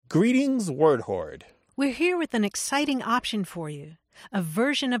Greetings, Word Horde. We're here with an exciting option for you. A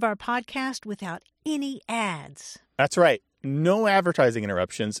version of our podcast without any ads. That's right. No advertising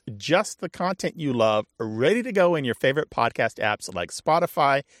interruptions, just the content you love, ready to go in your favorite podcast apps like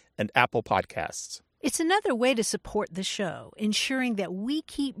Spotify and Apple Podcasts. It's another way to support the show, ensuring that we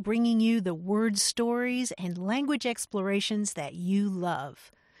keep bringing you the word stories and language explorations that you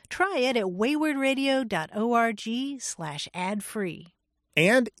love. Try it at waywardradio.org/ad-free.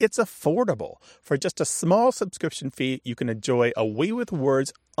 And it's affordable. For just a small subscription fee, you can enjoy A Way with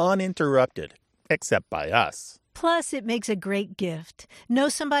Words uninterrupted, except by us. Plus, it makes a great gift. Know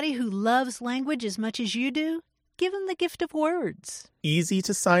somebody who loves language as much as you do? Give them the gift of words. Easy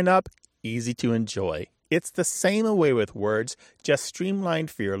to sign up, easy to enjoy. It's the same A Way with Words, just streamlined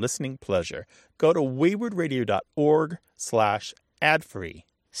for your listening pleasure. Go to waywardradio.org/ad-free.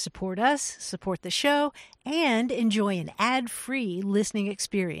 Support us, support the show, and enjoy an ad-free listening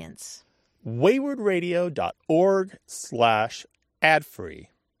experience. waywardradio.org/ad-free.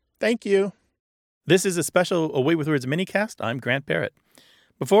 Thank you. This is a special A Way with Words minicast. I'm Grant Barrett.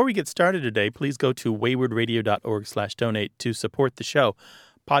 Before we get started today, please go to waywardradio.org/donate to support the show.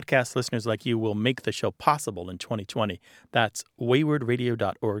 Podcast listeners like you will make the show possible in 2020. That's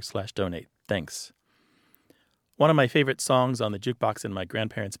waywardradio.org/donate. Thanks. One of my favorite songs on the jukebox in my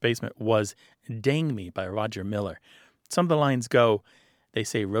grandparents' basement was Dang Me by Roger Miller. Some of the lines go, they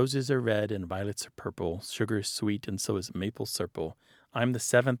say roses are red and violets are purple, sugar is sweet and so is maple syrup. I'm the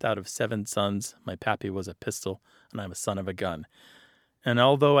seventh out of 7 sons, my pappy was a pistol, and I'm a son of a gun. And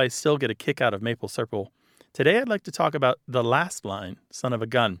although I still get a kick out of maple syrup, today I'd like to talk about the last line, son of a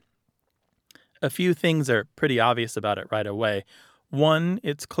gun. A few things are pretty obvious about it right away. 1,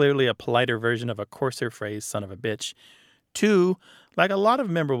 it's clearly a politer version of a coarser phrase, son of a bitch. 2, like a lot of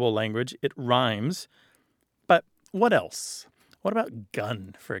memorable language, it rhymes. But what else? What about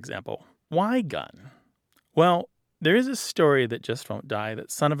gun, for example? Why gun? Well, there is a story that just won't die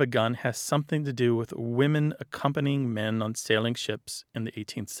that son of a gun has something to do with women accompanying men on sailing ships in the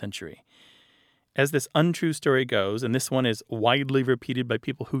 18th century. As this untrue story goes, and this one is widely repeated by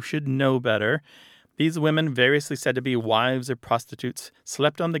people who should know better, these women, variously said to be wives or prostitutes,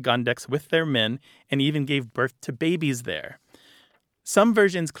 slept on the gun decks with their men and even gave birth to babies there. Some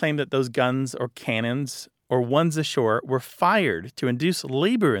versions claim that those guns or cannons or ones ashore were fired to induce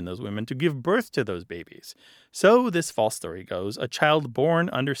labor in those women to give birth to those babies. So this false story goes, a child born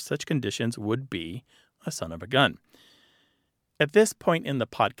under such conditions would be a son of a gun. At this point in the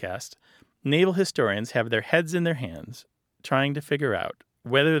podcast, naval historians have their heads in their hands trying to figure out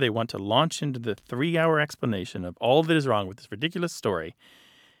whether they want to launch into the 3-hour explanation of all that is wrong with this ridiculous story,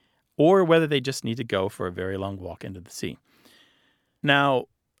 or whether they just need to go for a very long walk into the sea. Now,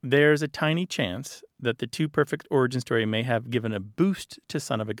 there's a tiny chance that the Too Perfect origin story may have given a boost to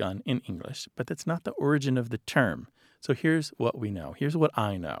son of a gun in English, but that's not the origin of the term. So here's what we know. Here's what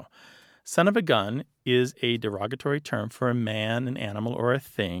I know. Son of a gun is a derogatory term for a man, an animal, or a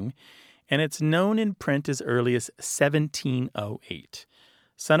thing, and it's known in print as early as 1708.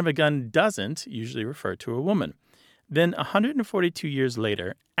 Son of a gun doesn't usually refer to a woman. Then 142 years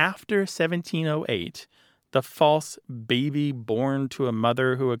later, after 1708, the false baby born to a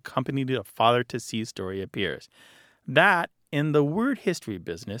mother who accompanied a father to sea story appears. That, in the word history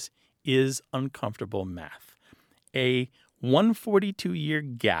business, is uncomfortable math. A 142-year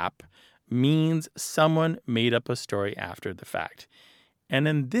gap means someone made up a story after the fact. And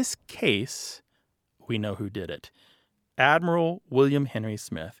in this case, we know who did it. Admiral William Henry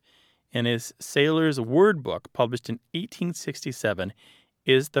Smith, in his Sailor's Word Book, published in 1867,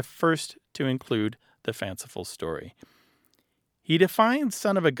 is the first to include the fanciful story. He defines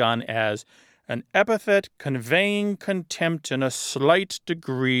son of a gun as an epithet conveying contempt in a slight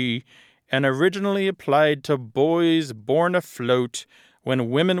degree and originally applied to boys born afloat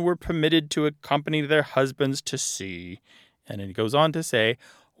when women were permitted to accompany their husbands to sea. And he goes on to say,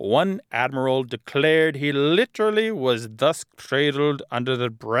 one admiral declared he literally was thus cradled under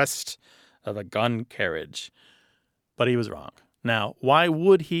the breast of a gun carriage. But he was wrong. Now, why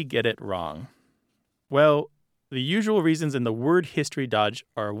would he get it wrong? Well, the usual reasons in the word history dodge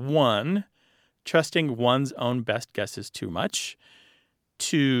are 1, trusting one's own best guesses too much,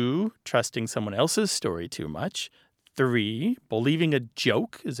 2, trusting someone else's story too much, 3, believing a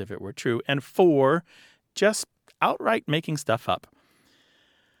joke as if it were true, and 4, just outright making stuff up.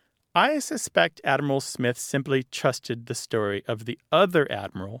 I suspect Admiral Smith simply trusted the story of the other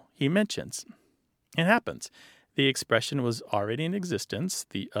admiral he mentions. It happens. The expression was already in existence.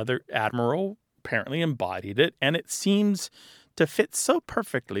 The other admiral apparently embodied it, and it seems to fit so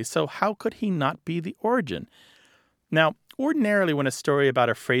perfectly, so how could he not be the origin? Now, ordinarily when a story about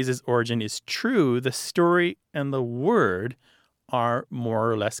a phrase's origin is true, the story and the word are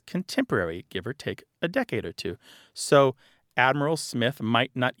more or less contemporary, give or take a decade or two. So Admiral Smith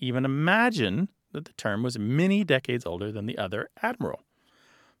might not even imagine that the term was many decades older than the other admiral.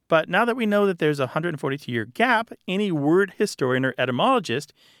 But now that we know that there's a 142-year gap, any word historian or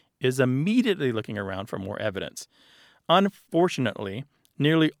etymologist is immediately looking around for more evidence. Unfortunately,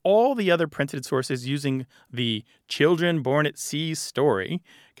 nearly all the other printed sources using the children born at sea story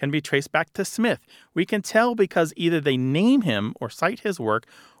can be traced back to Smith. We can tell because either they name him or cite his work,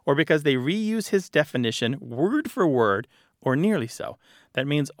 or because they reuse his definition word for word, or nearly so. That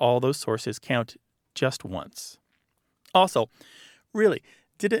means all those sources count just once. Also, really,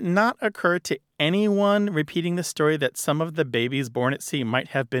 did it not occur to anyone repeating the story that some of the babies born at sea might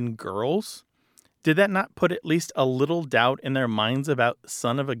have been girls? Did that not put at least a little doubt in their minds about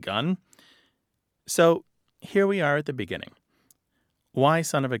son of a gun? So here we are at the beginning. Why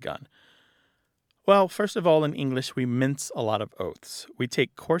son of a gun? Well, first of all, in English, we mince a lot of oaths. We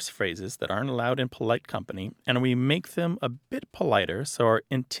take coarse phrases that aren't allowed in polite company, and we make them a bit politer so our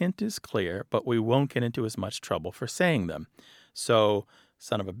intent is clear, but we won't get into as much trouble for saying them. So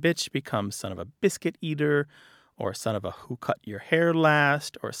son of a bitch becomes son of a biscuit eater, or son of a who cut your hair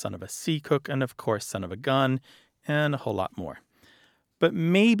last, or son of a sea cook, and of course son of a gun, and a whole lot more. But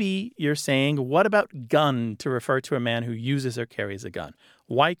maybe you're saying, what about gun to refer to a man who uses or carries a gun?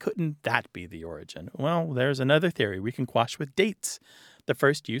 Why couldn't that be the origin? Well, there's another theory we can quash with dates. The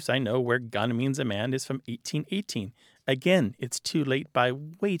first use I know where gun means a man is from 1818. Again, it's too late by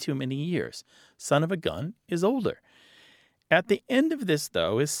way too many years. Son of a gun is older. At the end of this,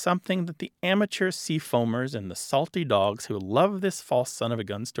 though, is something that the amateur sea foamers and the salty dogs who love this false son of a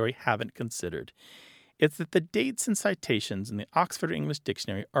gun story haven't considered. It's that the dates and citations in the Oxford English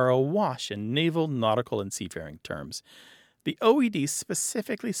Dictionary are awash in naval, nautical, and seafaring terms. The OED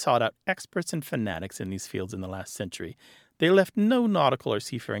specifically sought out experts and fanatics in these fields in the last century. They left no nautical or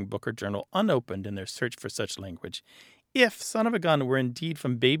seafaring book or journal unopened in their search for such language. If son of a gun were indeed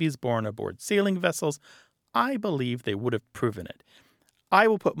from babies born aboard sailing vessels, I believe they would have proven it. I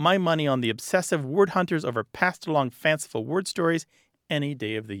will put my money on the obsessive word hunters over passed-along fanciful word stories any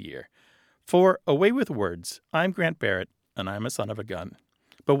day of the year. For Away with Words, I'm Grant Barrett, and I'm a son of a gun.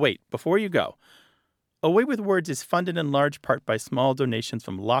 But wait, before you go, Away with Words is funded in large part by small donations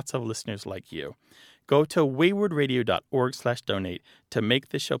from lots of listeners like you. Go to waywardradio.org/donate to make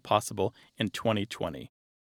this show possible in 2020.